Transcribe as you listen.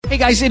Hey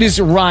guys, it is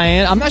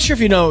Ryan. I'm not sure if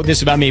you know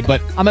this about me, but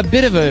I'm a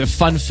bit of a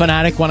fun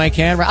fanatic when I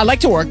can. I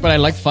like to work, but I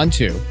like fun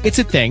too. It's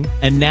a thing.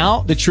 And now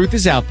the truth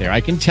is out there.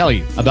 I can tell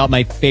you about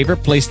my favorite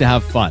place to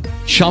have fun.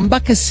 Chumba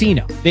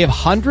Casino. They have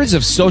hundreds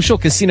of social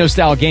casino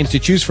style games to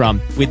choose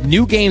from with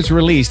new games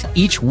released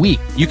each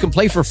week. You can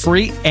play for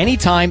free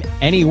anytime,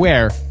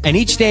 anywhere. And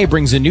each day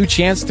brings a new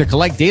chance to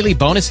collect daily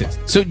bonuses.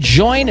 So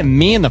join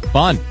me in the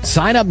fun.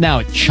 Sign up now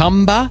at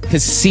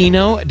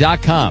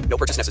ChumbaCasino.com. No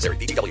purchase necessary.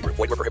 VGW Group.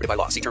 Void where prohibited by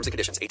law. See terms and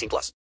conditions.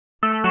 18+.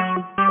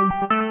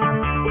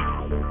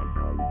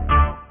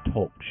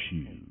 Talk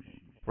shoes.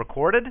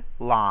 Recorded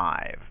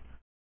live.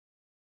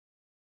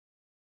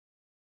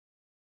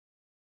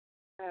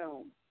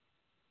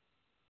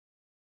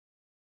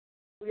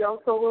 We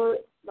also would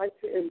like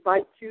to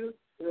invite you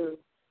to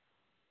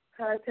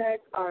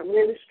contact our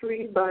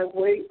ministry by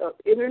way of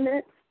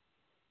internet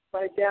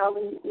by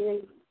dialing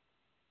in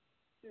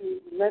to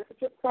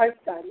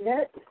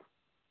messageofchrist.net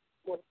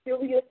or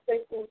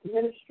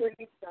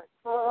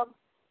SylviaStaplesMinistries.com.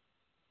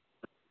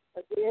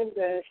 Again,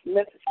 that's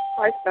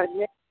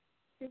messageofchrist.net,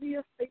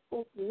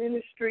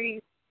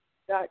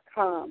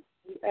 SylviaStaplesMinistries.com.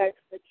 We ask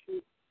that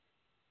you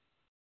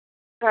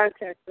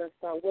contact us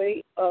by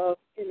way of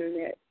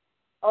internet.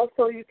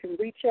 Also, you can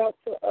reach out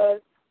to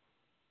us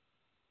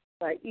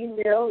by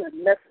email at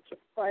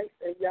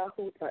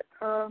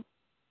messageofchrist@yahoo.com.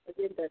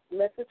 Again, that's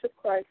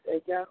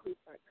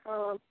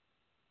messageofchrist@yahoo.com.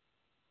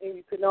 And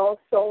you can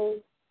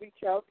also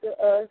reach out to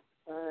us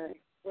by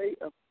way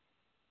of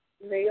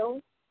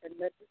mail at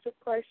Message of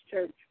Christ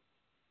Church,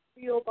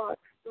 P.O. Box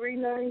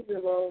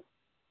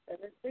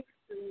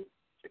 390-762,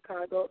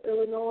 Chicago,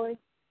 Illinois,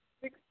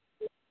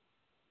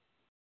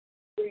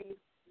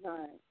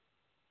 60639.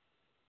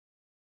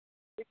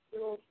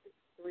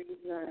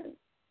 60639.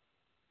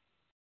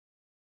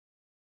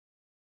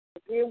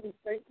 Again, we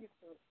thank you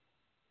for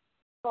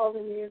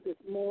calling in this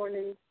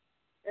morning.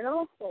 And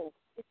also,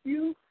 if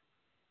you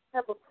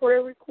have a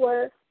prayer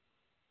request,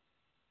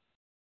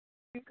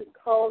 you can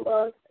call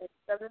us at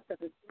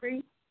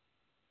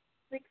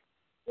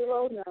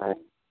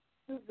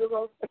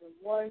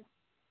 773-609-2071.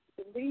 You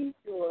can leave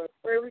your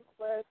prayer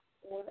request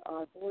on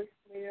our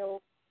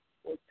voicemail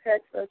or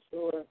text us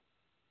your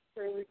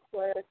prayer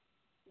request.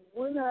 We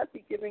will not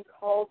be giving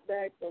calls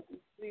back, but we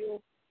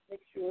will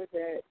make sure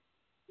that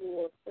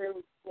your prayer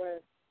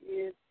request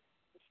is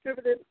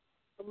distributed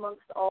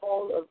amongst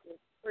all of the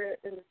prayer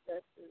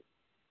intercessors,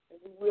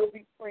 and we will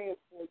be praying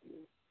for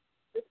you,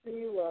 lifting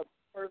you up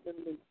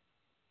fervently.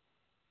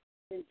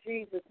 In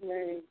Jesus'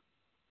 name.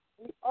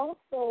 We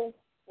also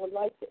would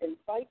like to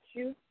invite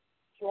you to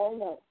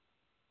join us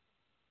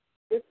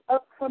this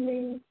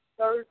upcoming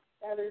third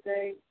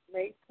Saturday,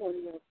 May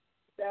 20th,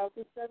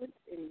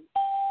 2017,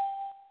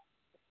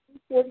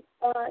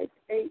 2:45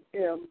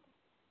 a.m.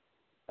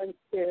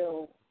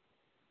 until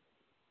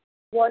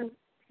 1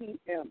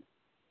 p.m.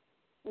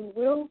 We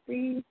will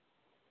be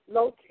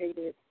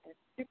located at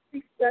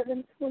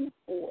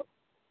 6724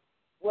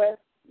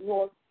 West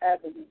North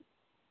Avenue.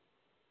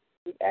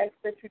 We ask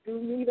that you do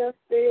meet us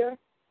there,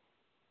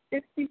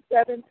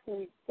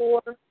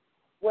 6724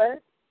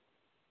 West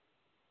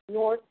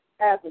North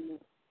Avenue.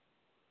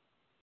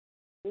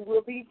 We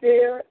will be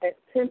there at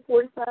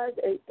 10:45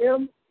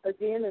 a.m.,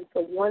 again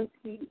until 1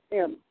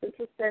 p.m.,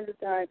 Central Standard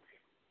Time,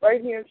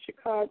 right here in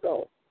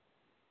Chicago.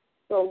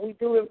 So we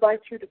do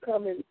invite you to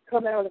come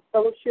out and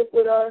fellowship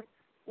with us.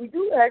 We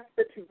do ask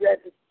that you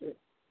register.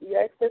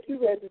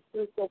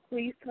 So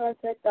please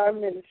contact our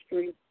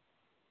ministry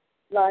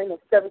line of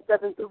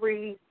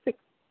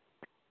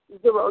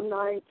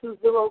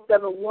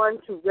 773-609-2071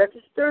 to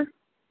register.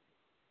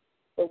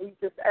 So we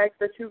just ask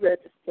that you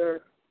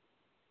register.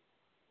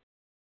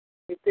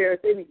 If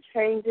there's any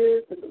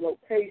changes in the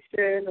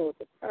location or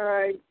the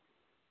time,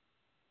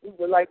 we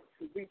would like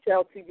to reach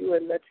out to you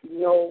and let you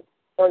know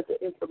further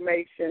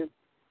information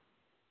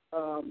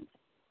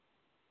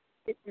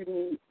if you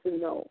need to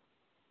know.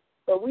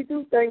 So we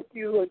do thank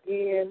you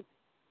again,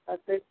 I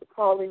think, for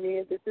calling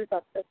in. This is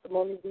our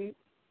testimony week.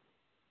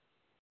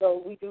 So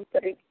we do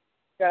thank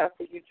God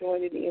for you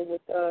joining in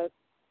with us.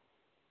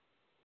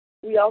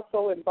 We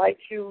also invite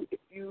you, if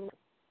you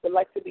would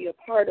like to be a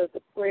part of the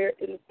prayer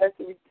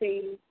intercessory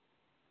team,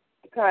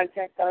 to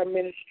contact our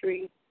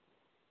ministry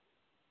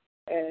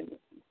and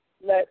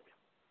let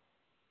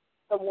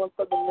someone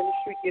from the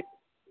ministry get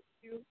with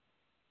you.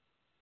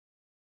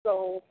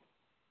 So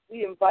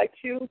we invite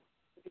you to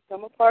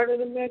become a part of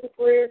the Mega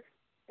Prayer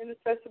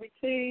Intercessory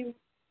Team.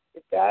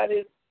 If God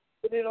has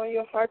put it on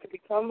your heart to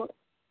become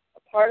a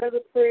part of the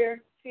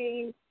prayer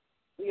team,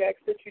 we ask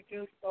that you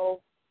do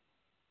so,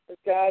 as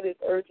God is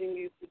urging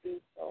you to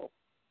do so.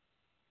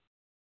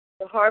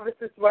 The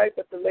harvest is ripe,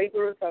 but the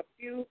laborers are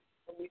few,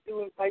 and we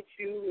do invite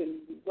you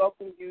and we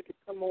welcome you to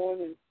come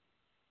on and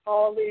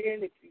call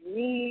in if you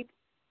need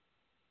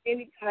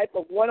any type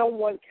of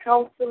one-on-one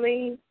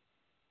counseling.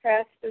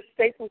 Pastor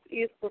Staples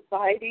is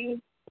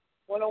providing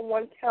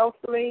one-on-one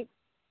counseling.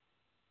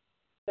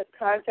 Let's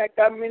contact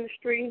our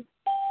ministry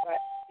by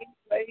any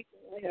way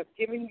I have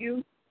given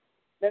you.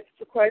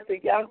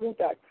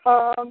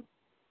 Messageofchrist@yahoo.com.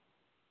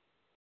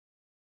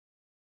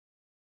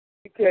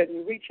 You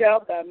can reach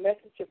out by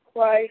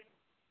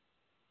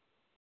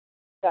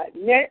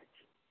messageofchrist.net,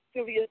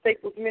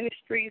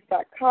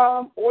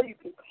 SylviaStaplesMinistries.com, or you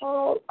can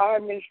call our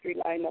ministry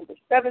line number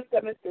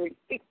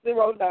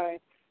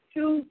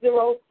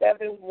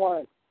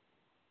 773-609-2071.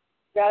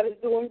 God is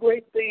doing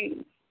great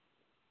things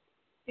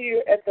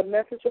here at the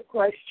Message of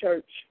Christ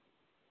Church.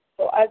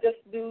 So I just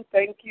do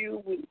thank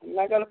you. I'm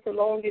not going to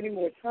prolong any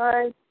more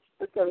time.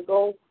 We're going to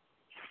go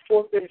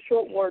forth in a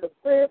short word of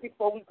prayer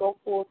before we go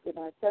forth in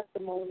our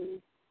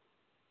testimony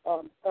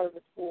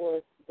service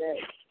for today.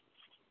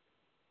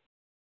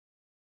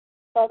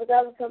 Father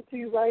God, we come to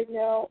you right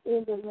now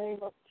in the name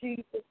of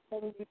Jesus,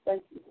 and we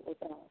thank you, Lord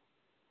God.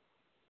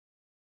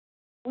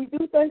 We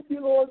do thank you,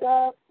 Lord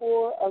God,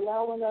 for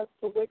allowing us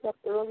to wake up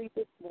early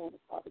this morning,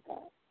 Father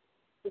God,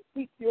 to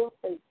seek your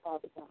face,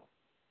 Father God.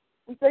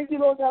 We thank you,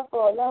 Lord God,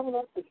 for allowing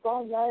us to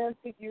draw nigh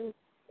unto you,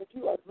 that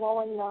you are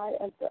drawing nigh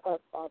unto us,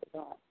 Father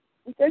God.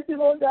 We thank you,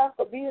 Lord God,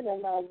 for being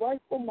in our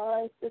rightful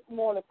minds this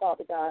morning,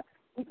 Father God.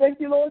 We thank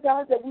you, Lord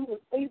God, that we were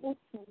able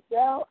to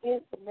dial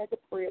into mega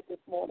prayer this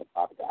morning,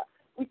 Father God.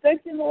 We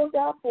thank you, Lord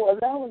God, for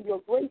allowing your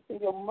grace and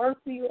your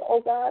mercy,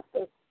 oh God,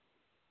 to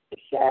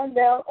shine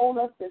down on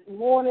us this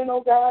morning,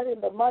 oh God,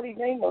 in the mighty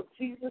name of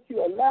Jesus.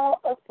 You allow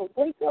us to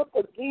wake up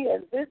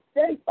again this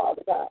day,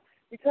 Father God,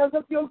 because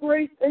of your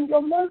grace and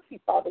your mercy,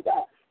 Father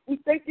God. We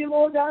thank you,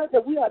 Lord God,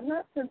 that we are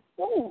not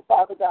consumed,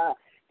 Father God,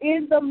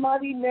 in the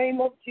mighty name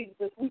of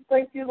Jesus. We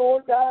thank you,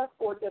 Lord God,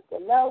 for just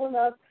allowing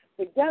us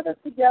to gather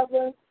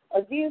together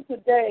again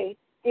today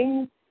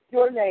in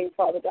your name,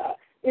 Father God.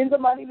 In the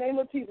mighty name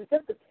of Jesus,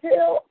 just to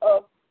tell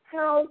of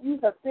how you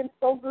have been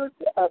so good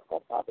to us,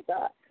 oh Father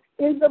God.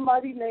 In the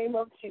mighty name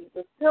of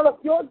Jesus, tell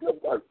of your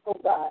good works, oh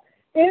God.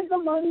 In the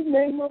mighty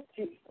name of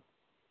Jesus.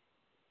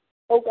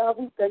 Oh God,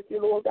 we thank you,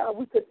 Lord God.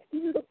 We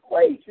continue to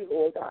praise you,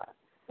 Lord God.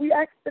 We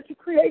ask that you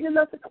create in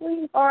us a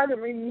clean heart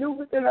and renew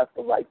within us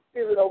the right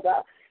spirit, oh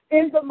God.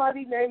 In the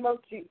mighty name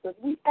of Jesus,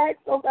 we ask,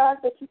 oh God,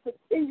 that you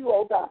continue,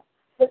 oh God,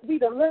 to be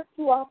the light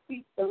to our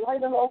feet, the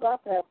light of, oh God,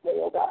 pathway,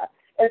 oh God,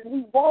 as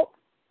we walk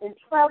and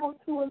travel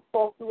to and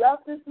fro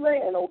throughout this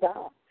land, oh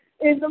God.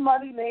 In the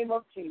mighty name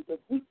of Jesus,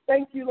 we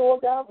thank you,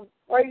 Lord God. We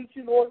praise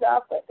you, Lord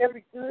God, for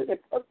every good and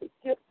perfect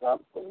gift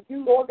comes from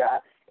you, Lord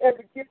God.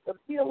 Every gift of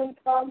healing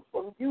comes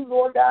from you,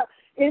 Lord God.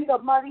 In the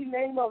mighty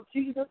name of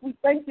Jesus, we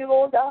thank you,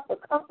 Lord God, for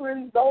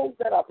comforting those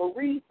that are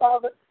bereaved,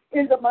 Father,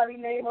 in the mighty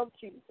name of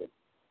Jesus.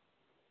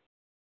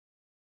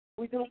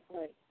 We do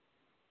pray.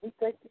 We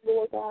thank you,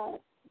 Lord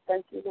God. We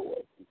thank you,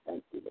 Lord. We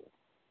thank you, Lord.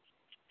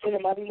 In the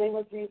mighty name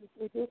of Jesus,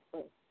 we do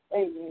pray.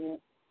 Amen.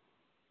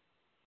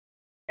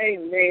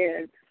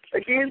 Amen.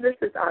 Again, this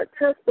is our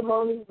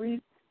testimony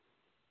week,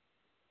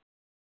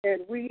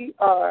 and we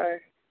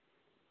are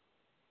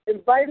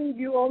inviting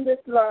you on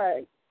this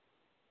line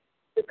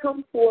to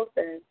come forth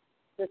and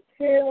to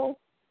tell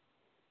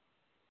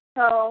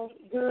how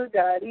good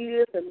God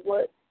is and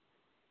what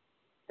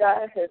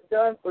God has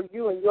done for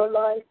you in your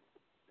life,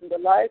 in the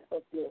life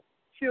of your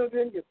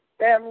children, your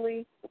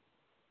family.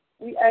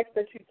 We ask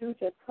that you do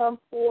just come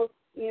forth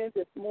in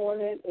this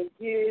morning and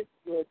give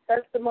your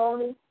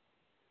testimony.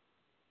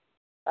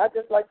 I'd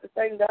just like to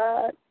thank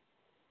God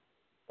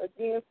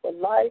again for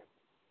life,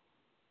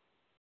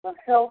 my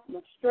health,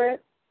 my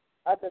strength.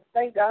 I just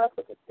thank God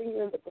for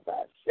continuing to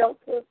provide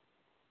shelter.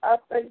 I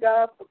thank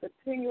God for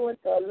continuing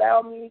to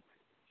allow me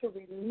to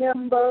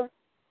remember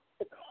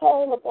to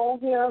call upon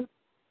him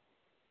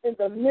in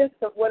the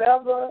midst of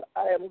whatever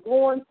I am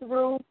going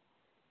through.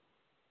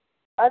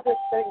 I just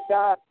thank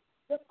God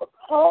just for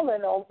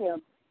calling on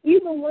him.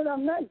 Even when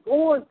I'm not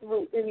going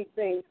through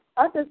anything,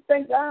 I just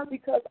thank God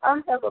because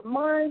I have a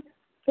mind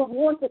to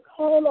want to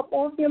call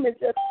upon him and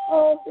just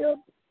call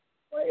him,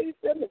 praise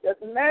him, and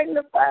just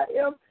magnify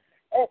him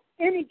at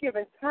any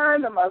given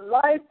time in my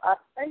life. I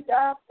thank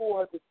God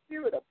for the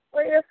spirit of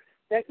prayer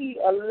that he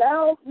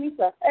allows me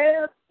to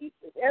have each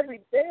and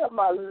every day of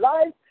my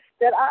life,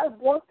 that I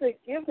want to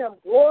give him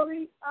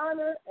glory,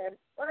 honor, and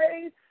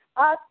praise.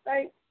 I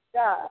thank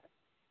God.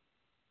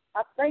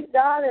 I thank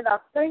God, and I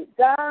thank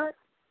God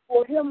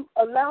for him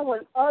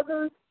allowing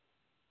others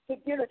to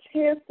get a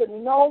chance to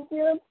know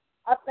him.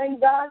 I thank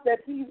God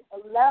that he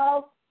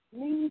allows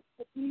me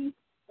to be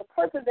the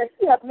person that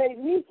he has made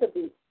me to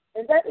be,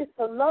 and that is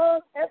to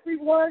love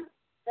everyone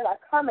that I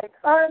come in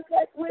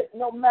contact with,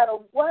 no matter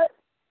what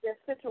their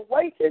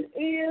situation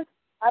is.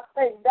 I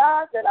thank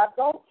God that I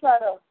don't try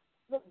to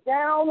look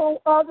down on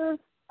others.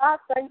 I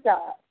thank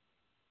God.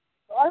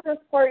 So I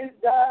just praise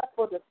God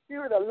for the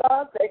spirit of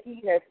love that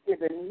he has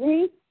given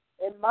me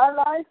in my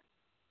life,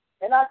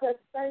 and I just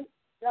thank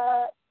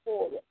God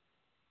for it.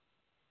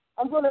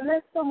 I'm going to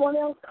let someone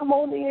else come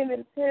on in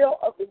and tell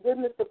of the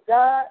goodness of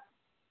God.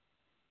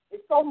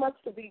 There's so much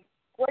to be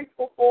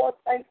grateful for,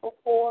 thankful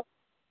for.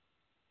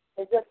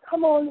 And just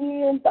come on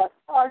in by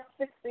star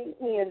 60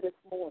 in this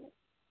morning.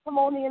 Come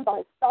on in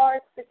by star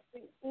 60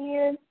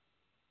 in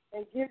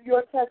and give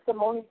your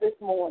testimony this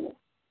morning.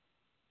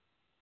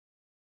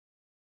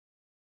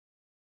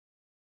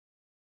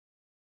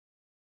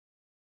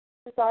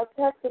 It's our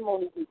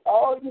testimony week.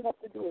 All you have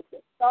to do is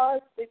just star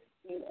 6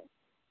 in.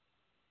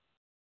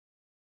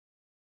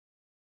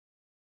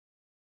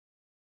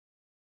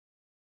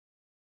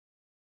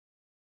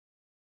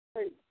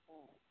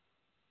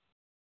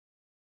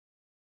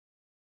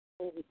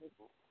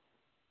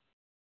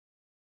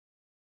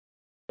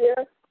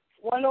 There's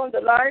one on the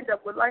line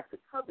that would like to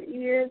come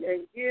in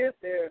and give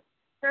their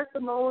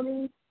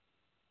testimony,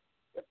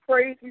 the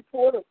praise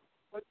report of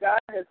what God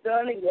has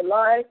done in your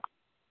life,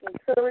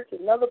 encourage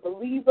another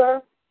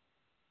believer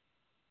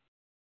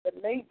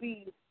that may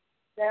be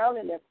down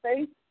in their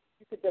faith.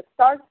 You could just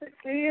start 6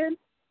 in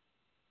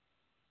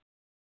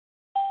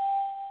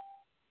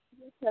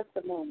your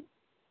testimony.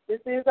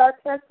 This is our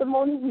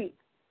testimony week.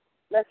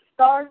 Let's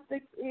start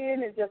 6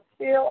 in and just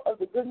tell of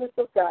the goodness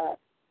of God.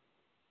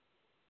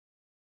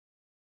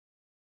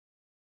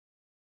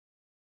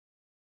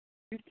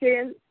 You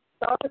can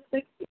start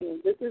 6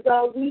 in. This is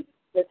our week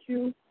that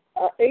you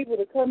are able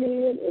to come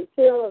in and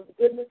tell of the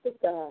goodness of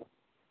God.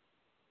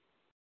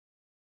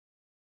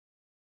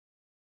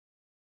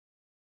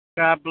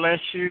 God bless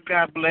you.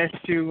 God bless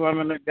you,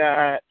 woman of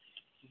God.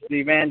 The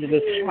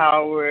Evangelist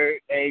Howard.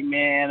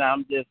 Amen.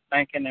 I'm just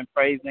thanking and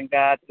praising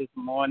God this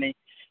morning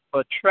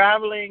for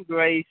traveling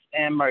grace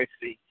and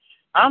mercy.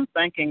 I'm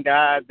thanking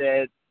God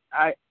that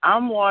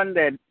I'm one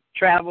that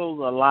travels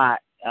a lot.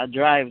 I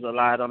drive a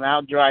lot. I'm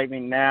out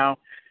driving now,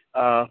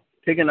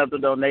 picking up the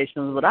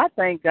donations. But I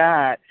thank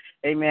God,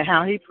 amen,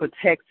 how he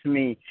protects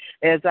me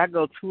as I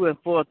go to and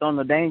forth on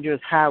the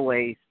dangerous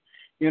highways,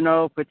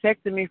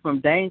 protecting me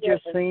from danger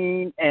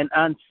seen and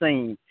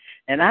unseen.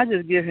 And I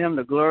just give him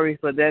the glory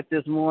for that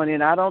this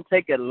morning. I don't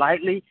take it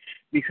lightly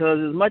because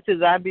as much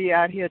as I be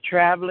out here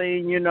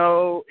traveling,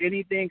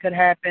 anything could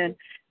happen,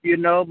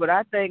 but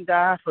I thank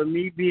God for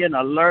me being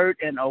alert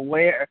and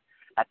aware.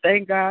 I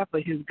thank God for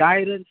his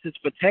guidance, his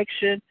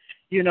protection,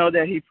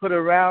 that he put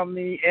around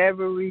me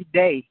every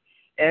day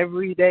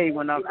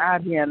when I'm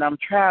out here and I'm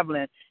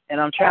traveling in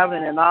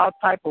all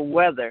type of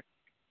weather.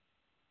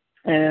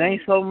 And it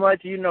ain't so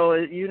much,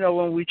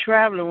 when we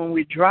traveling, when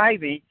we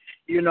driving,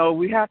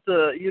 we have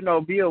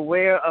to, be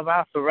aware of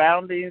our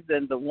surroundings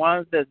and the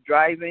ones that's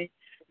driving,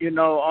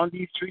 on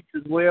these streets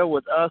as well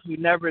with us. We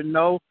never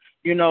know,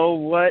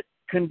 what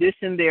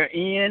condition they're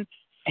in.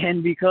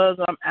 And because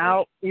I'm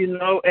out,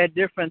 at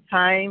different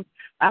times,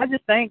 I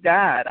just thank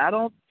God. I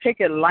don't take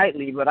it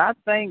lightly, but I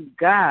thank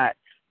God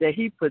that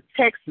he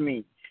protects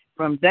me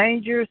from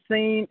danger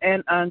seen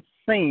and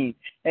unseen.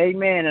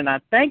 Amen. And I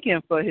thank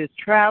him for his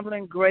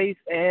traveling grace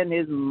and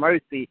his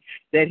mercy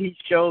that he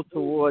shows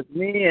towards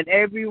me and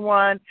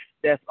everyone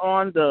that's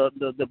on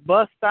the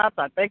bus stops.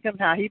 I thank him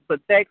how he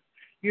protects,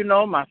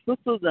 my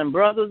sisters and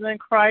brothers in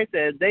Christ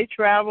as they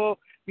travel,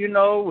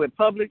 with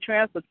public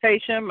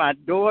transportation. My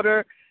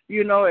daughter,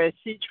 as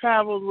she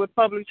travels with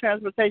public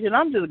transportation.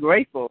 I'm just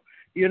grateful,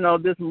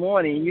 this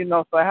morning,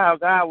 for how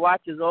God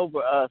watches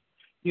over us,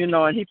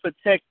 and he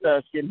protects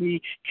us, and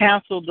he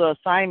cancels the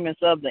assignments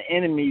of the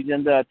enemies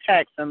and the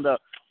attacks and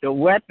the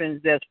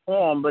weapons that's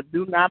formed but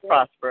do not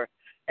prosper.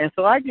 And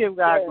so I give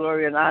God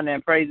glory and honor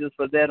and praises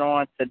for that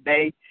on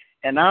today.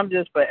 And I'm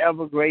just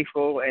forever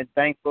grateful and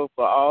thankful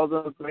for all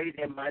the great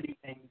and mighty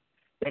things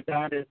that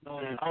God is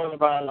doing in all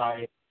of our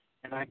lives.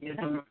 And I give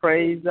him the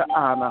praise, the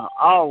honor,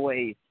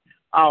 always.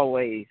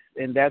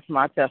 And that's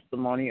my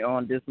testimony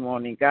on this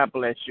morning. God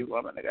bless you,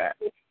 woman of God.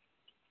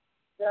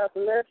 God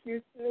bless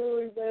you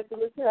too,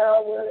 Evangelist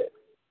Howard.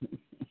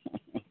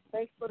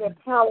 Thanks for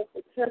that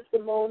powerful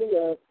testimony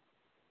of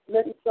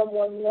letting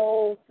someone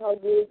know how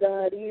good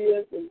God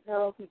is and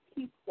how he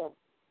keeps them,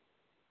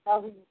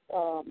 how he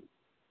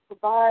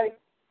provides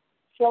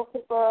shelter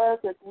for us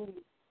as we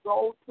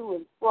go to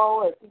and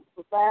fro, as he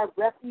provides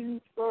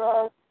refuge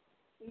for us.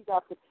 He's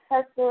our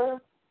protector.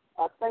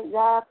 I thank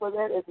God for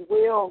that as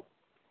well,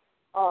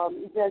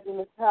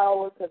 Evangelist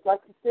Howard, because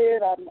like you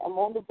said, I'm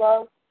on the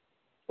bus,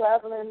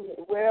 traveling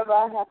wherever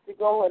I have to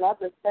go, and I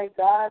just thank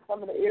God.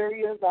 Some of the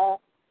areas I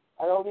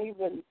don't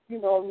even,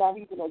 I'm not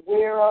even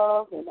aware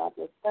of, and I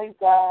just thank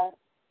God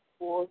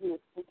for his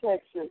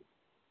protection.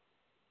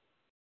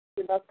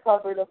 And us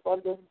covered up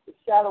under the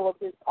shadow of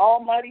his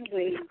almighty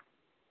wings.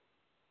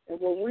 And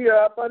when we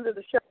are up under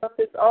the shadow of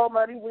his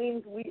almighty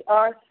wings, we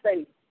are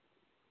safe.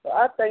 So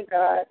I thank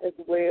God as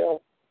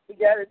well. He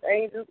got his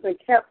angels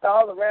encamped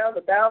all around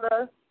about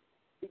us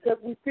because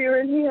we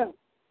fear in him.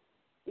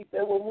 He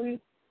said when we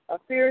are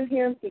fearing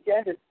him, he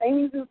got his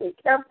angels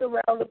encamped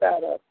around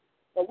about us.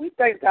 So we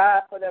thank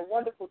God for that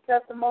wonderful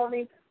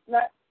testimony.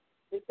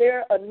 Is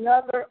there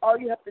another? All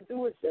you have to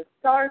do is just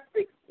start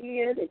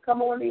 16 and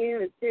come on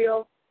in and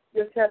tell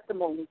your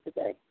testimony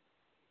today.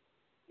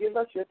 Give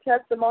us your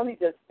testimony.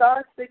 Just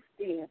start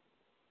 16.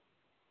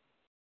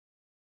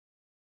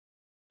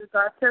 This is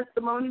our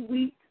testimony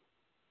week.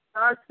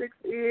 Start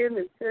 16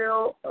 and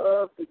tell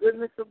of the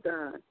goodness of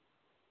God.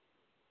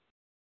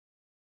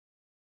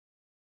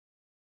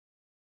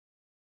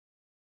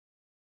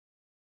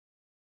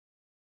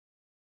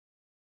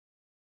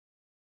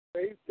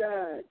 Praise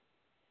God.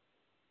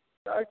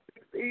 Start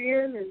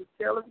 16 and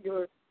tell of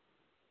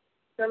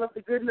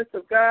the goodness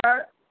of God.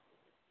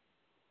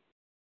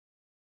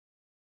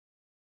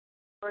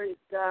 Praise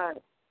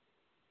God.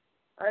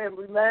 I am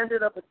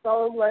reminded of a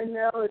song right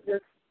now. It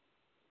just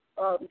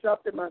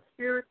dropped in my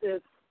spirit.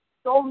 There's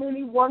so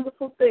many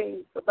wonderful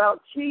things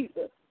about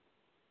Jesus.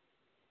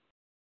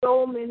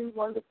 so many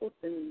wonderful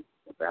things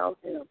about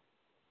him.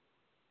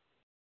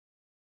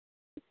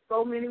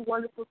 So many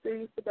wonderful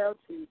things about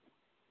Jesus.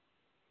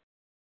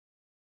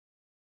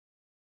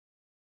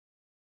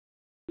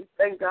 We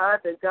thank God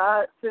that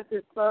God sent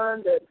his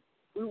son that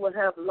we will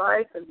have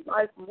life and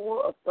life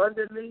more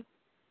abundantly.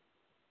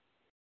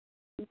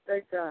 We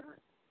thank God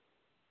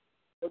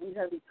that we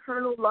have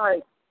eternal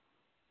life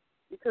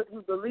because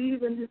we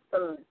believe in his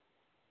son.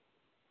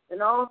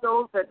 And all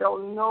those that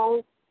don't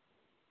know,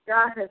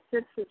 God has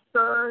sent his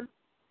son,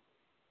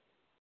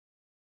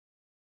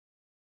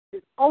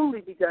 his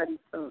only begotten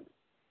son.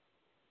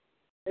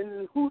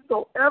 And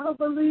whosoever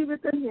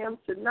believeth in him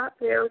should not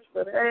perish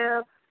but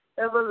have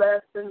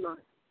everlasting life.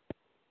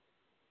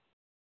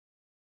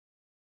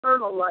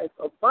 Eternal life,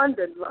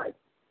 abundant life.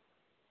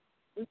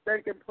 We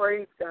thank and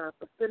praise God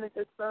for sending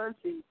his son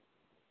Jesus.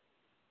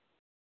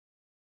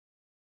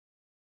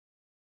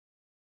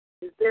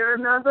 Is there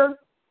another?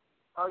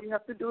 All you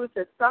have to do is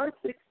just start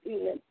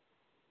 16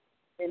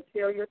 and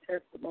tell your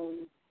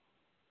testimony.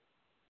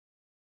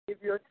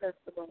 Give your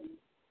testimony.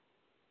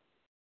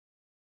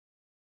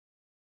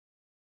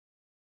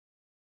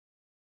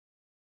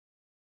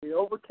 They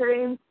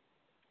overcame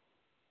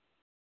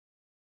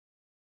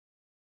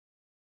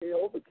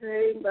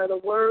by the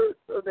words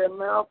of their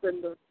mouth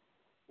and the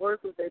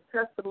words of their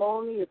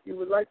testimony. If you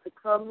would like to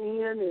come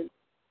in and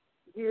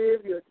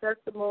give your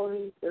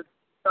testimony, just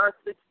start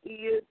 16.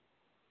 You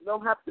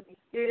don't have to be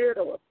scared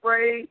or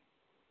afraid.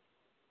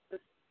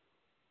 Just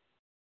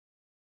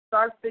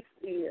start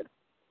 16.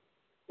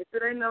 If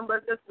it ain't nothing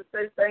but just to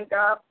say thank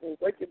God for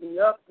waking me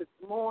up this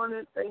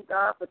morning, thank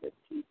God for just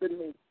keeping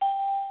me.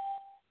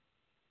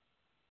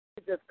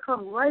 You just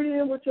come right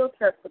in with your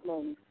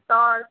testimony.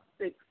 Start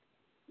 6.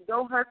 You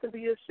don't have to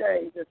be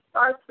ashamed. Just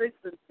start 6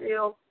 and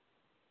tell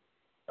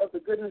of the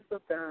goodness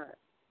of God.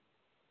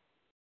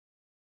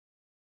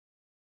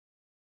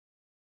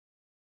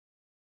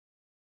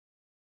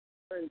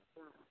 Praise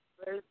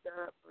God. Praise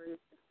God. Praise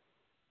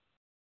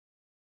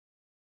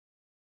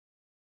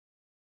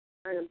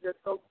God. I am just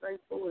so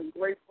thankful and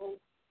grateful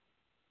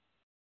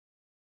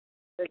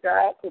that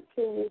God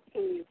continues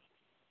to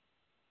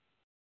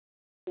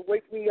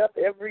wake me up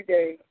every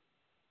day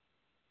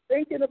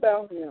thinking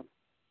about him.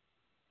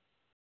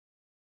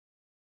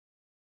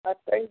 I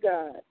thank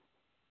God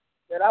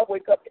that I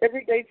wake up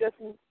every day just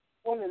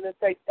wanting to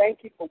say thank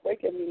you for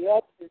waking me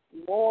up this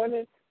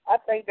morning. I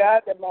thank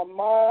God that my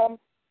mom.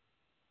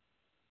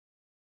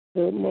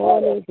 Good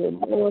morning. Good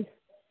morning.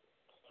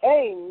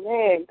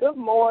 Amen. Good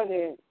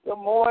morning. Good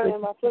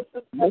morning, my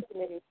sister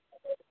Stephanie.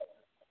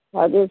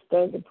 I just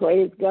thank and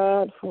praise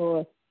God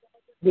for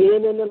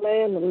being in the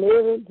land of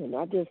living, and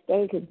I just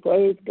thank and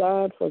praise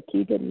God for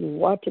keeping and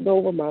watching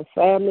over my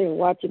family and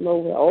watching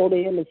over all the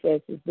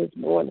intercessors this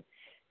morning.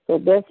 So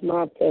that's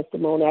my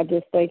testimony. I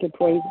just thank and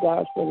praise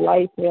God for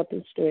life, health,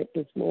 and strength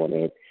this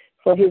morning,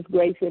 for his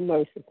grace and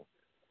mercy.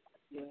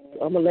 Yeah.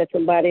 So I'm going to let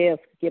somebody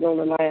else get on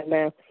the line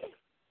now.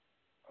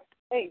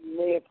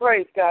 Amen.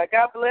 Praise God.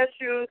 God bless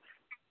you.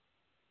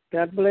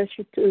 God bless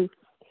you, too.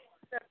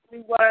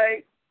 Stephanie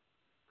White.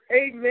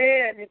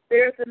 Amen. If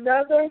there's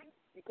another,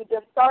 you could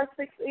just start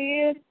 6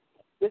 in.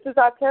 This is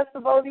our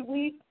testimony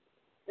week.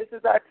 This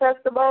is our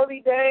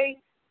testimony day.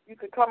 You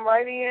could come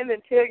right in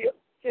and tell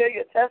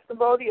your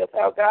testimony of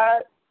how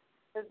God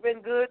has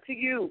been good to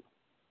you.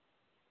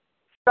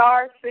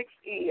 Star 6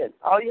 in.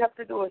 All you have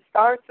to do is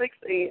star 6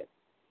 in.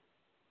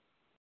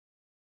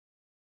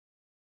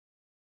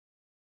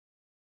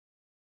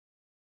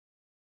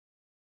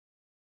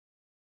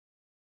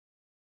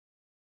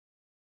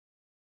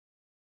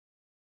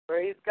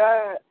 Praise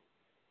God.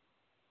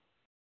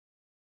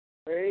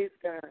 Praise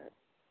God.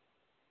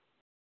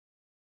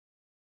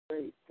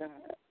 Praise God.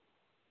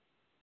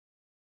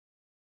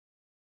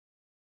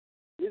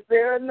 Is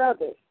there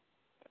another?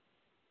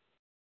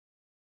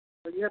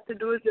 All you have to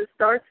do is just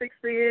start 6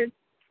 in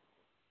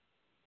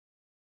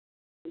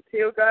and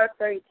tell God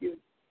thank you.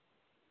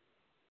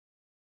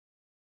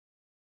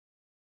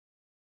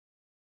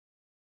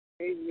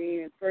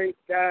 Amen. Praise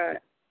God.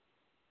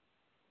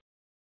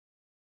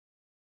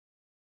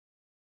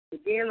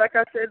 Again, like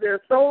I said, there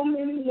are so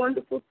many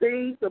wonderful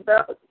things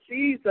about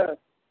Jesus.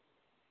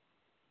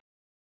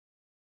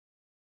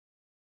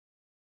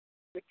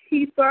 The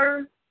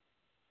keeper,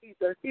 he's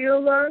a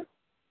healer.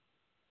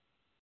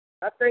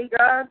 I thank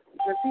God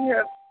because he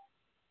has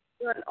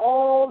done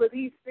all of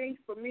these things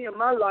for me in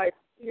my life.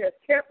 He has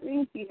kept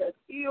me. He has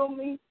healed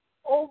me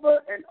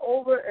over and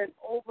over and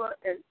over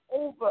and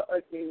over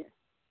again.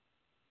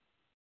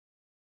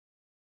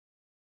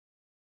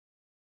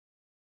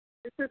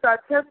 This is our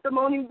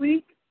testimony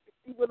week. If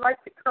you would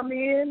like to come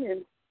in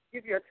and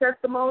give your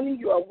testimony,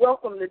 you are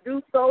welcome to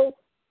do so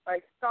by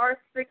star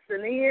 6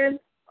 and in.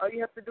 All you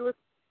have to do is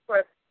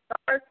press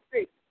star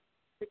 6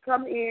 to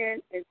come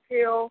in and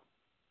tell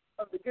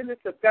of the goodness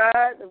of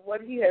God and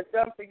what he has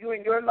done for you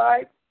in your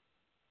life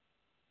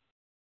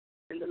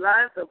and the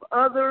lives of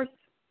others.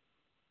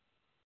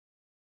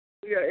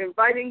 We are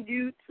inviting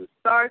you to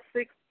star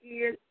 6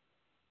 in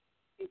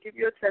and give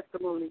your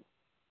testimony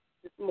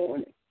this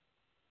morning.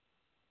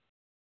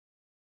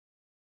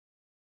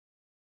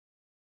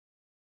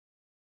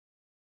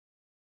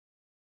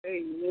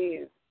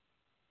 Amen.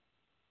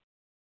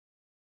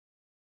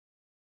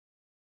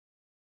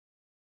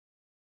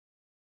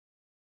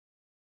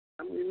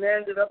 I'm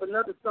reminded of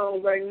another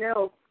song right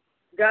now.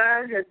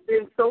 God has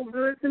been so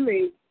good to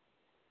me.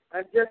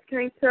 I just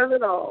can't tell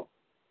it all.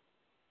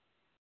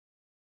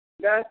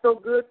 God's so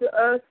good to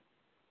us,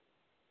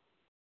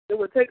 it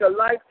would take a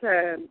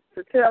lifetime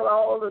to tell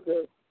all of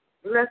the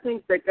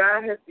blessings that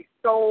God has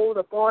bestowed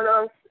upon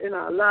us in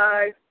our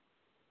lives.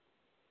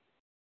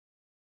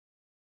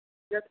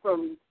 Just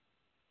from,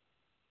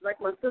 like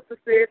my sister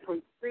said,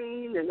 from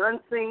seen and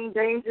unseen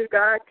danger,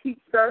 God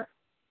keeps us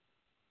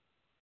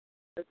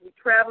as we're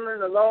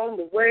traveling along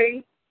the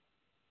way.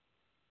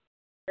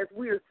 As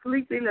we are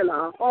sleeping in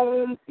our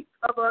homes, He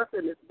covers us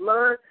in His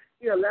blood.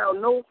 He allows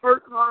no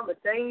hurt, harm, or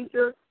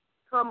danger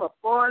come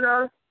upon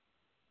us.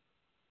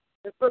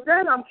 And for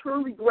that, I'm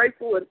truly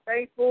grateful and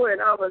thankful,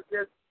 and I was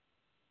just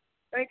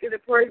thanking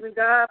and praising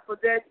God for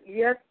that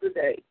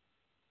yesterday.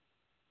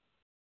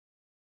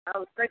 I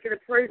was thanking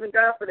and praising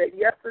God for that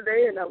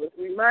yesterday, and I was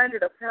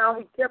reminded of how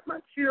He kept my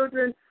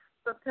children.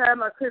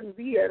 Sometimes I couldn't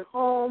be at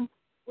home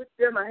with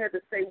them. I had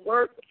to stay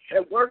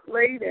at work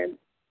late, and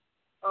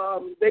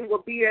they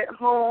would be at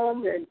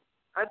home. And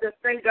I just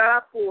thank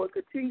God for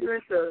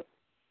continuing to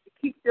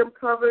keep them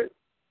covered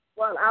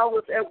while I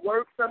was at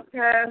work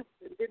sometimes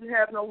and didn't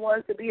have no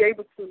one to be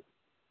able to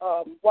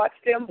watch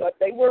them. But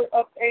they were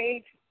of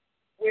age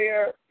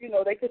where,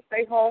 they could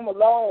stay home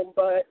alone.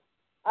 But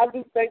I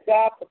do thank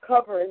God for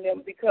covering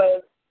them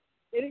because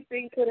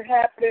anything could have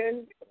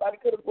happened. Somebody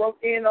could have broke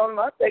in on them.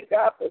 I thank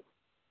God for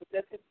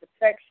just His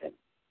protection.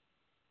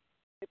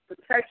 His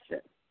protection.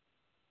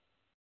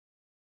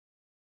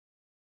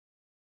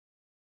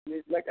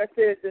 Like I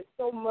said, there's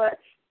so much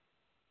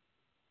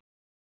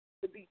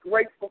to be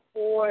grateful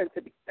for and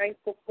to be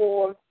thankful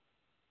for.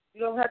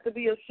 You don't have to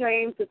be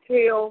ashamed to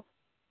tell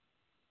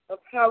of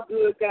how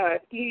good God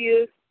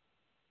is.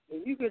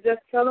 And you can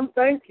just tell Him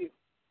thank you.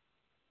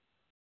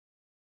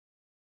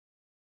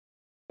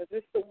 Because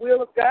it's the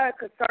will of God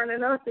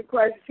concerning us in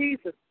Christ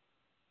Jesus.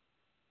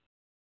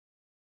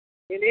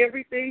 In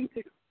everything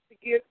to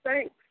give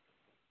thanks.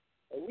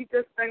 And we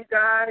just thank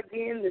God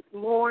again this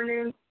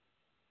morning.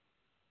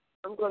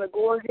 I'm going to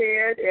go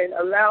ahead and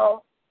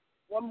allow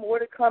one more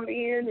to come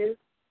in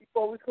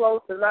before we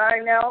close the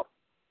line out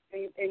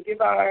and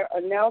give our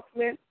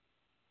announcement.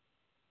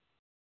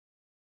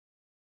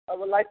 I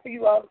would like for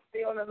you all to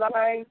stay on the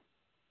line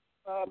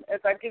as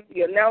I give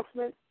the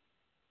announcement.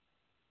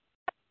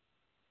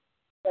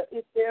 But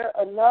is there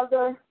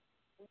another?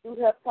 We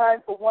do have time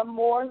for one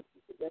more.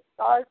 It's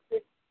star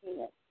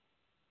 16.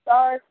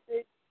 Star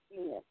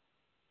 16.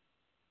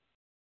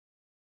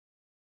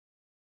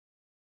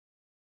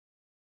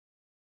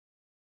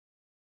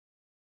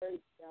 Praise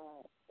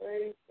God.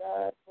 Praise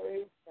God.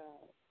 Praise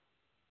God.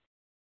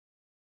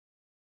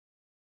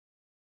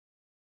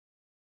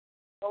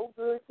 So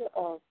good to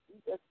us. We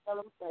just tell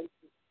Him thank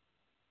you.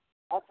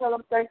 I tell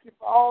Him thank you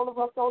for all of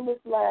us on this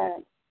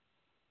line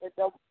that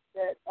have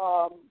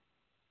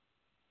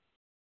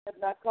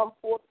not come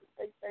forth to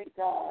say thank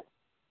God.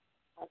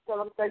 I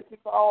tell Him thank you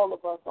for all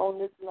of us on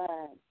this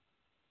line.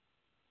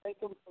 Thank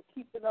Him for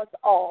keeping us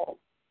all.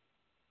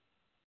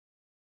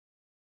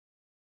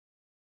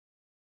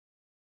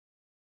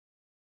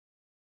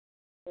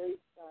 Praise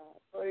God.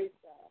 Praise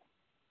God.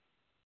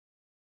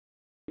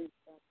 Praise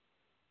God.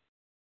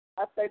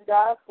 I thank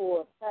God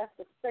for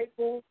Pastor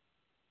Staples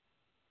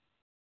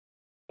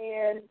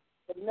and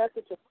the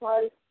message of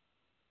Christ,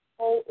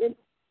 whole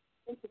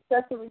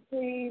intercessory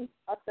team.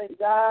 I thank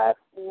God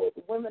for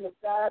the women of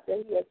God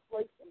that He has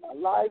placed in my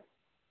life.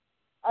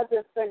 I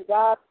just thank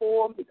God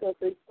for them because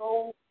they're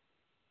so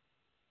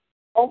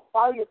on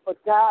fire for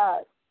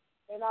God.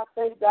 And I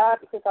thank God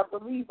because I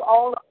believe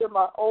all of them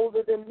are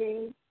older than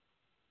me.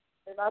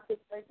 And I just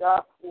thank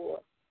God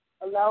for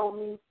allowing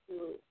me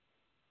to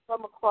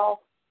come across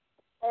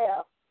the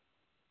path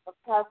of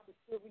Pastor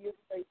Sylvia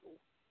Staples,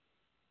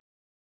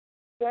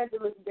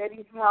 Evangelist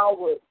Betty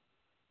Howard,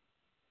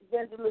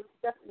 Evangelist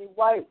Stephanie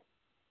White,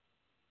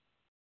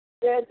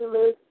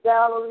 Evangelist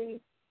Valerie,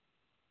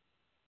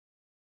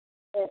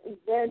 and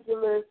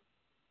Evangelist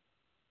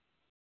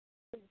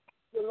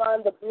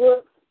Yolanda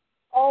Brooks,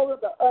 all of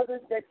the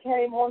others that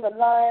came on the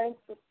line,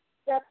 to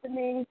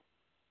Stephanie,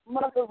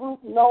 Mother Ruth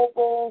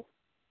Noble,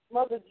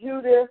 Mother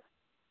Judith.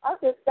 I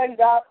just thank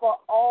God for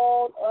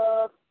all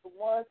of the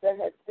ones that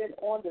have been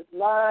on this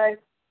line.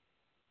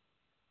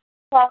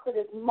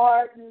 Prophetess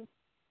Martin,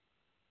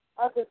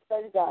 I just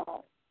thank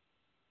God.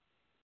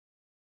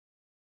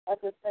 I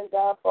just thank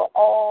God for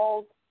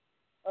all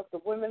of the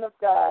women of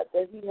God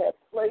that He has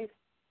placed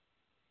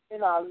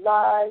in our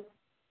lives.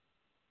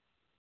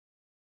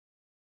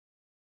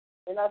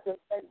 And I just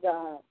thank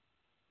God.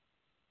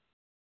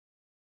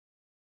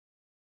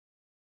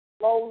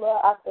 Lola,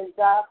 I thank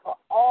God for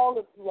all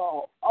of you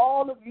all.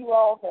 All of you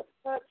all have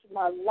touched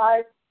my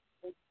life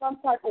in some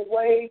type of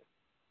way.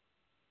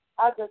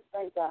 I just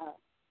thank God.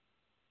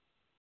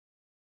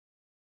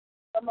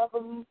 Some of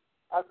them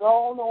are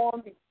gone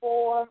on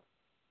before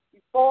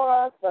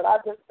us, but I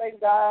just thank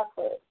God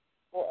for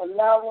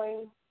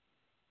allowing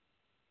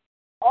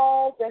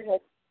all that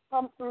has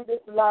come through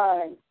this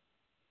line,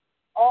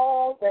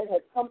 all that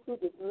has come through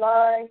this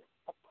line,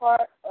 a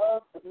part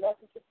of the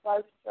Message of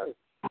Christ Church.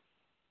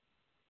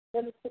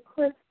 Minister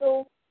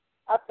Crystal,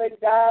 I thank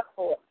God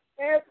for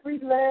every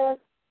last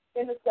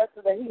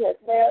intercessor that he has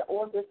had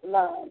on this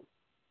line.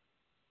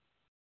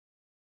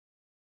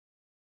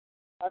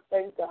 I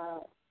thank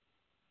God.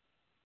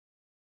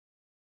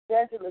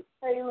 Evangelist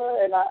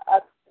Taylor, and I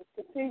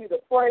continue to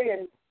pray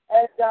and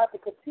ask God to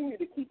continue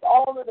to keep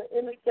all of the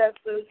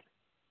intercessors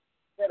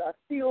that are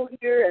still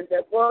here and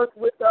that work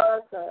with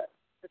us,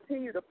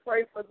 continue to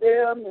pray for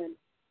them and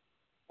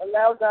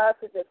allow God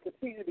to just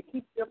continue to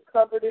keep them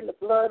covered in the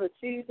blood of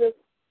Jesus.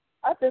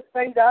 I just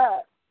thank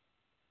God.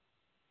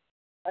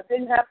 I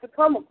didn't have to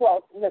come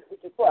across the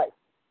message of Christ.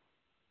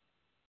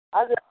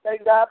 I just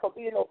thank God for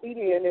being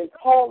obedient and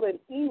calling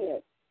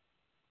in,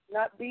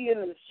 not being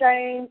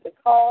ashamed to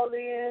call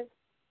in,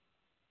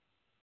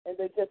 and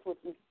they just was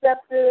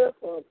receptive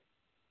for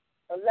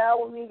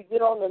allowing me to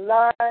get on the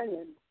line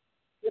and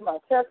give my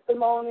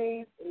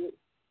testimonies, and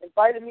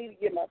invited me to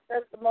give my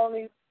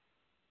testimonies,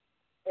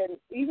 and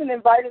even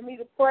invited me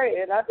to pray.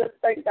 And I just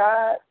thank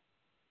God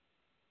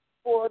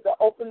for the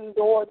open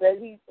door that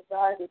he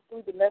provided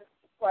through the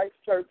Message of Christ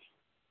Church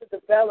to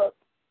develop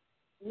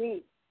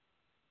me,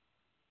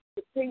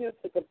 continue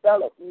to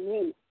develop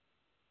me.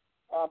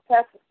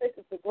 Pastor Stick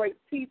is a great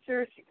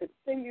teacher. She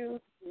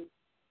continues to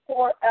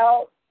pour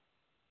out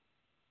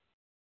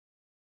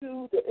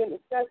to the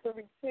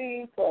intercessory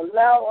team to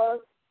allow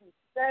us to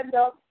stand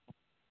up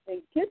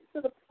and get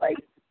to the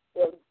place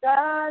where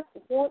God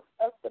wants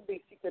us to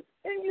be. She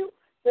continues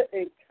to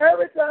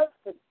encourage us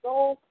to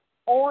go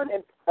on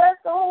and press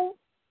on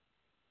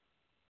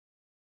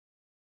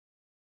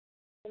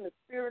in the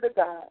Spirit of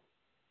God.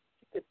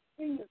 She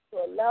continues to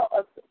allow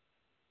us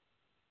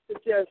to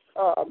just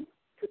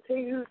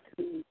continue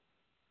to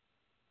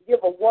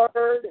give a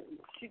word, and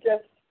she's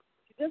just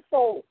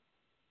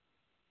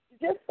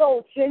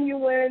so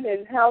genuine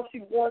in how she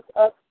wants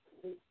us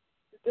to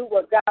do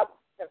what God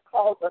has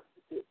called us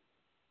to do.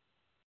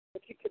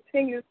 But she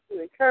continues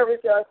to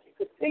encourage us. She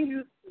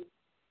continues to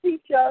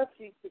teach us.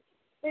 She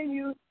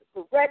continues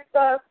to correct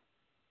us,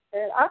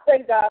 and I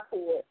thank God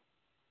for it.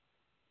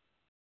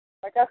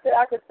 Like I said,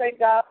 I could thank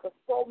God for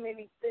so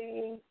many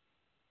things,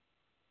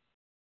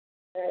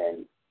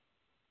 and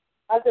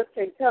I just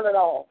can't tell it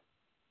all.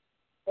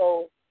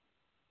 So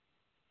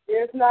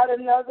there's not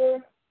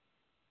another.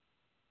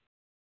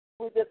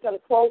 We're just going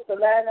to close the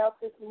line out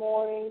this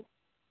morning.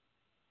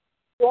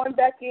 Join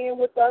back in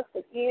with us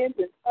again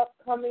this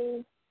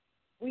upcoming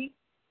week,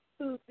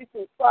 Tuesday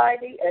through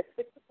Friday at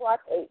 6 o'clock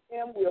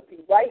a.m. We'll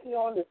be right here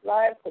on this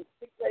line from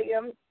 6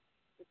 a.m.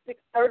 to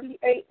 6:30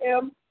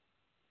 a.m.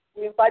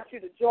 We invite you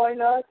to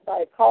join us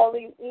by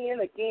calling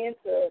in again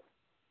to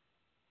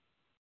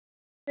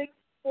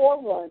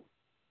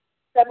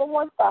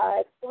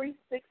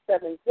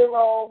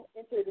 641-715-3670.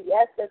 Enter the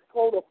access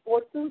code of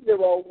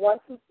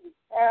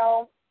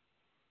 420-123#.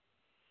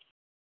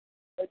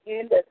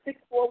 Again, that's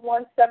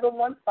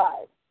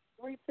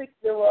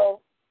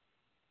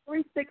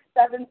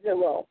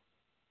 641-715-360-3670.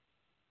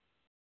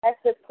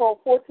 Access code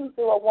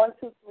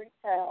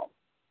 420-123#.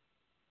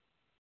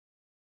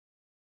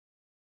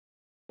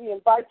 We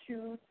invite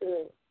you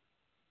to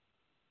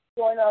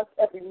join us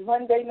every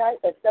Monday night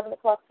at 7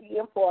 o'clock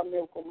p.m. for our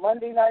Miracle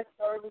Monday night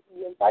service.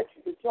 We invite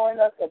you to join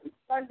us every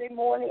Sunday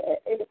morning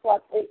at 8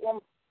 o'clock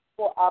a.m.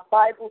 for our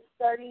Bible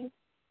study.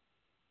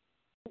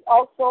 We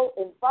also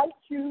invite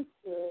you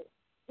to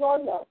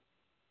join us.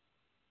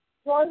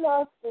 Join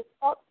us this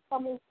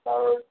upcoming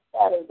third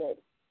Saturday,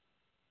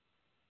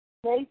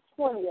 May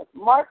 20th.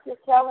 Mark your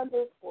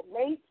calendars for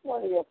May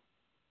 20th,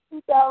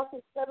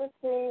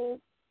 2017,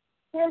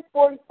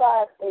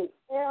 10:45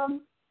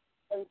 a.m.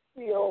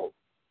 until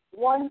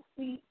 1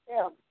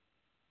 p.m.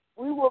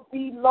 We will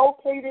be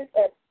located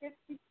at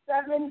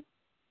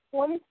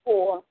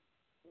 5724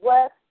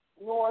 West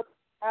North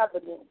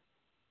Avenue.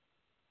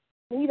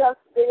 Meet us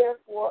there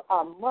for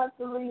our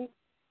monthly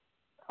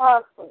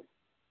conference.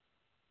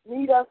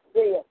 Meet us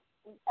there.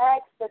 We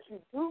ask that you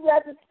do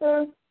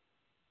register.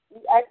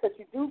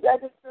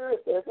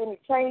 If there's any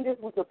changes,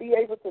 we will be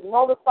able to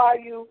notify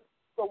you.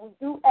 So we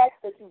do ask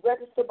that you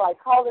register by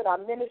calling our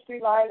ministry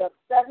line of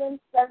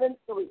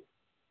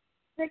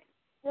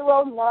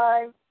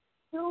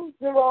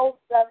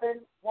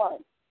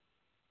 773-609-2071.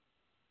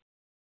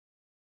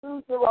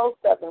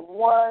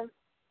 2071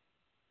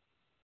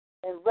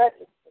 and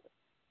register.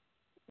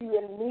 If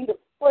you're in need of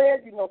prayer,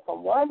 you know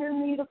someone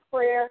in need of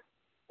prayer,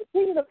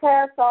 continue to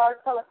pass our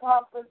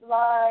teleconference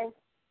line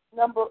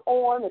number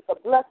on. It's a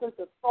blessing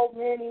to so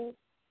many.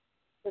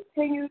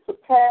 Continue to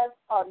pass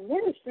our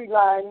ministry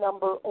line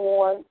number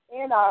on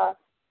and our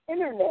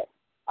internet.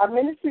 Our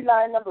ministry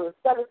line number is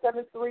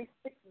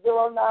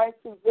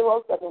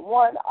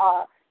 773-609-2071.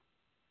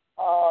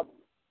 Our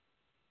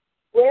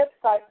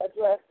website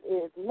address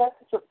is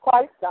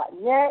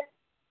messageofchrist.net,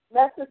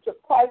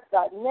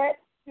 messageofchrist.net,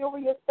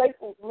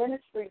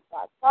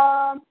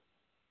 SylviaStaplesMinistries.com.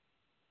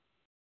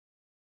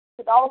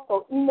 can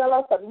also email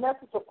us at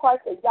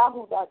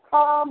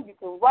messageofchrist@yahoo.com. You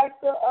can write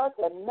to us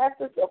at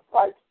Message of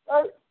Christ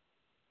Church,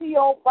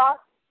 P.O. Box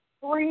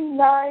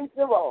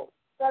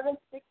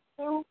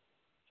 390-762,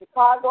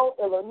 Chicago,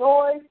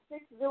 Illinois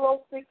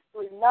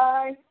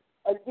 60639.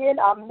 Again,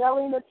 our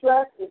mailing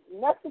address is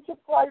Message of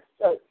Christ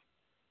Church,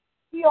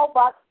 P.O.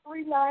 Box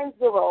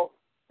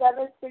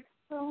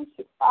 390-762,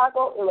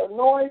 Chicago,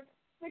 Illinois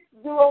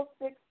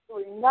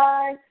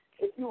 60639.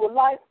 If you would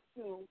like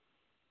to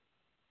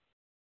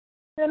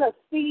send a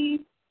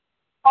seed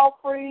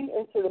offering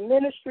into the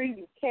ministry,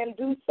 you can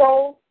do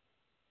so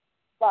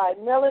by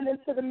mailing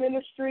into the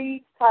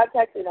ministry,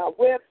 contacting our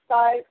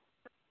website.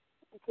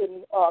 You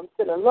can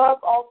send a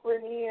love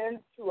offering in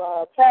to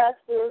our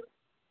pastor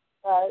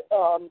by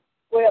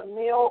web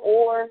mail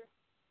or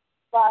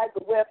by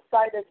the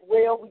website as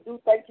well. We do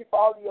thank you for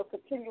all of your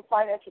continued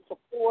financial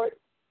support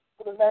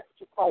for the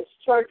Message of Christ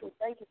Church. We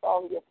thank you for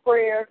all of your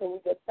prayers, and we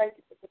just thank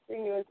you for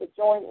continuing to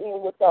join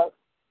in with us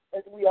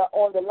as we are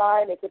on the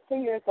line and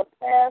continuing to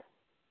pass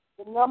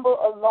the number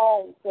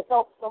along to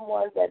help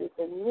someone that is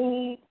in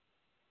need.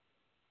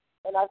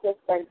 And I just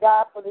thank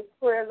God for this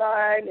prayer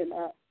line, and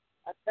I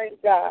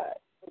thank God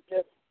for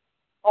just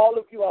all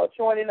of you all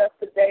joining us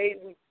today.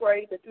 We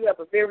pray that you have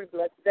a very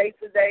blessed day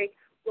today.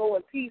 Go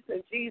in peace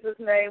in Jesus'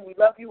 name. We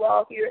love you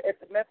all here at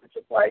the Message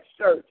of Christ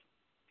Church.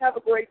 Have a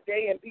great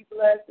day and be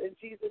blessed in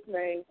Jesus'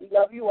 name. We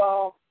love you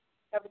all.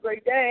 Have a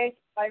great day.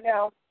 Bye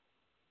now.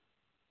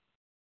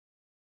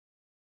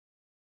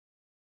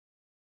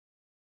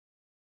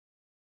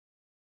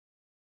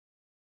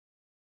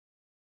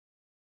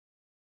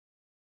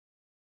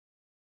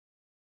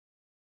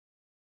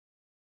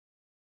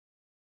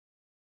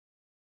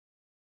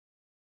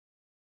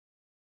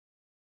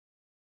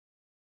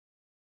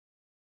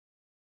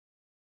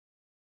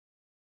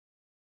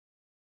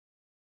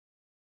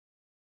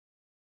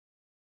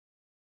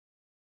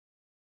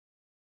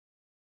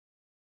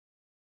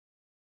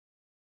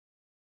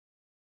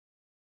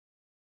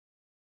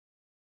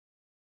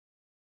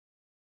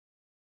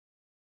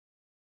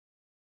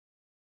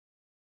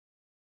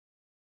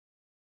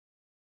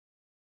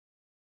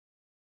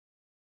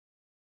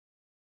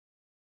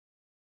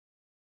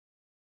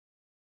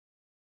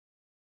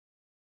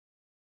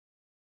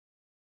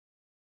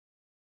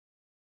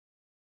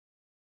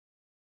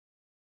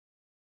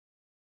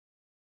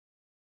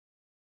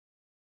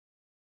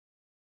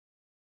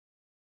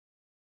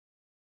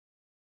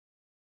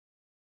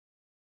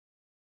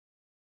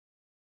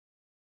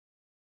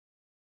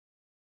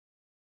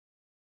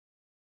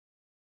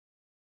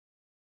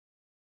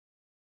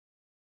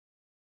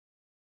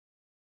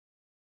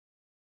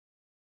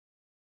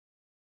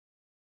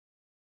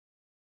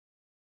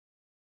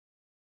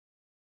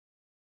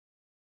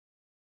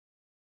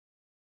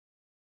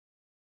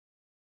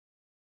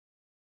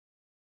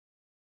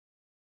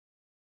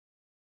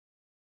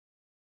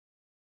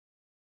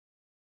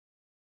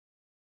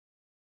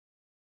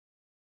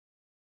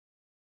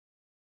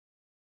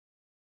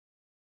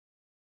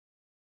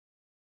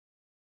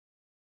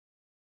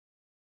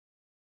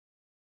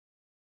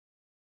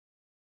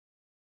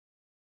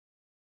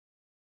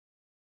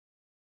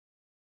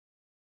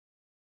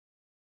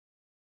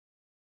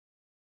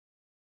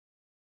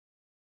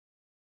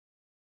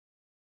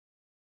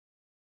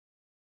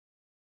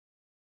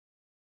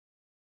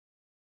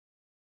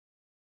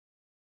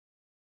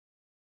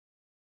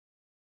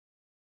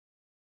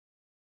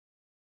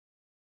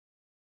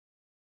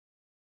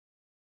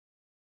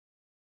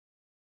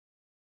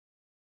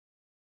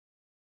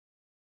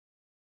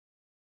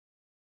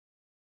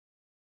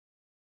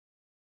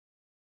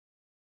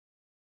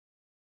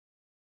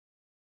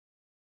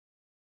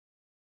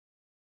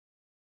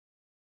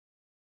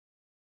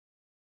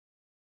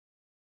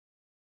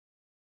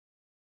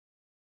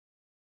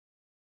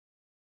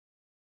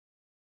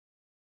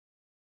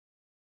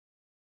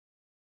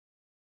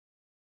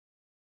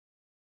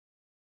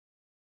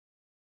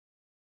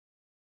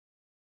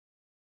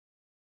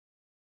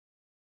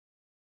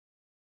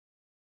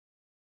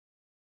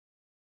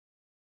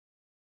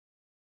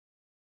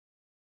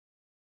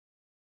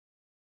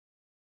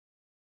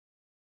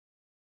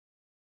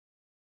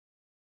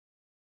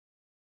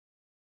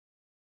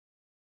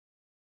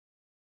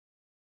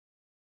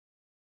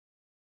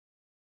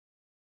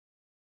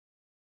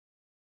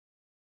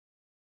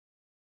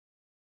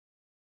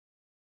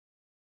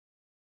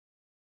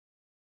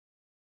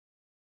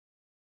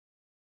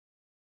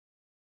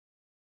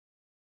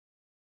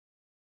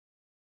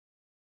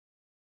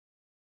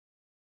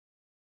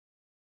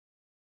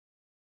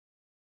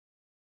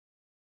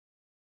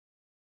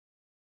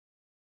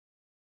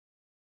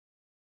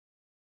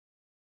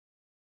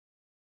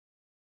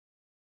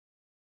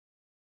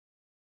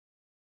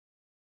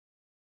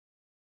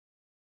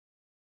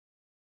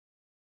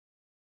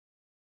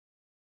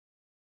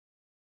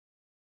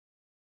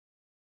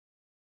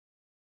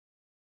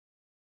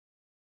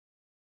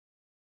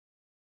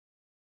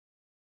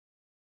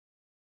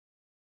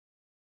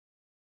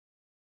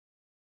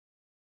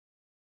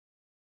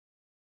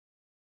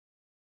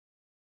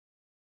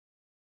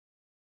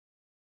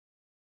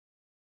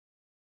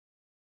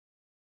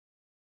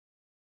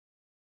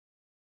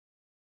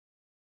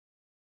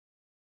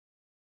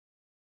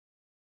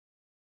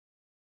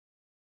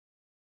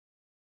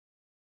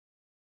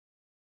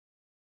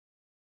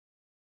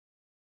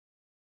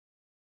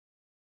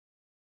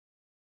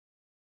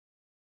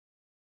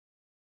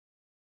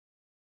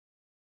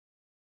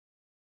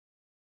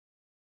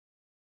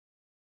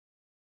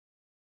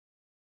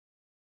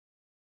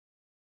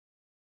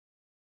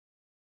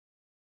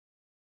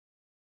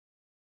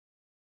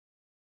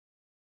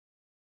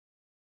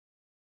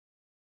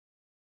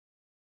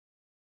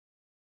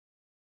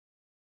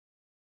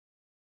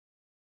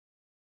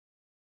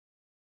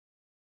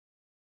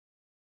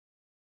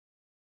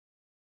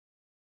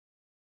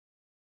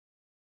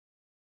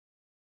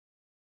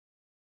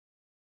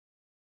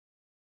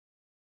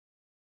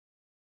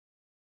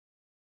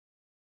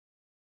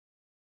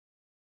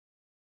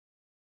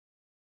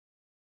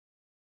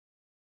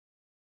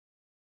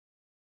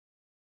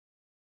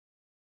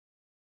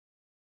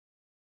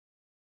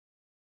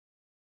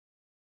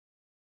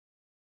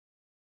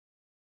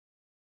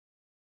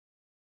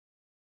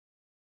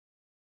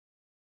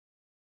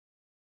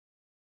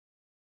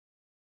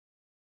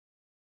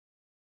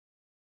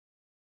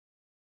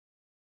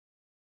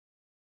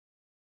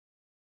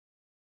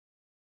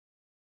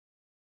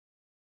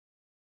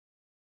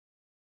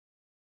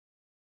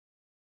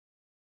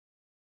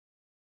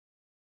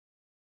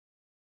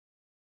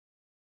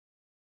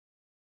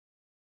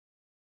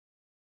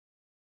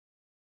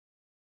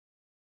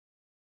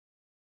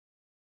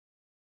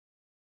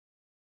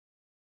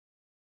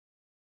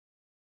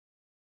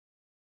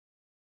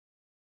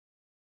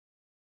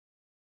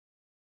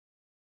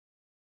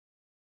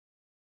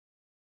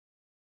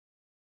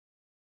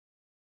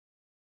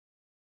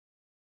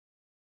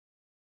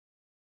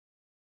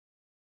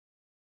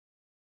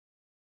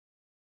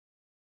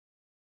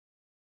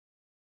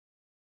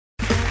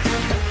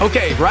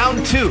 Okay,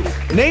 round two.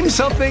 Name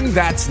something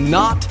that's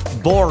not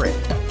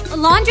boring. A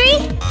laundry?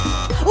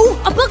 Ooh,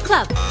 a book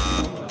club.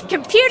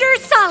 Computer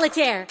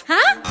solitaire,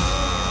 huh?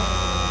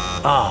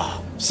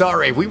 Ah,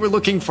 sorry, we were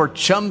looking for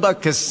Chumba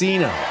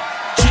Casino.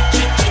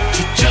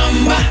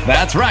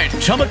 That's right,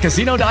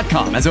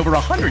 ChumbaCasino.com has over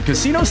 100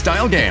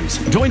 casino-style games.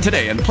 Join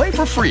today and play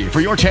for free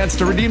for your chance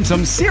to redeem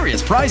some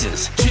serious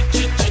prizes.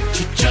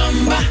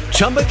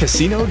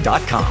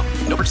 ChumbaCasino.com.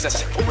 No purchase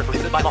necessary. Void where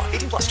prohibited by law.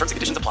 18 plus terms and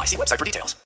conditions apply. See website for details.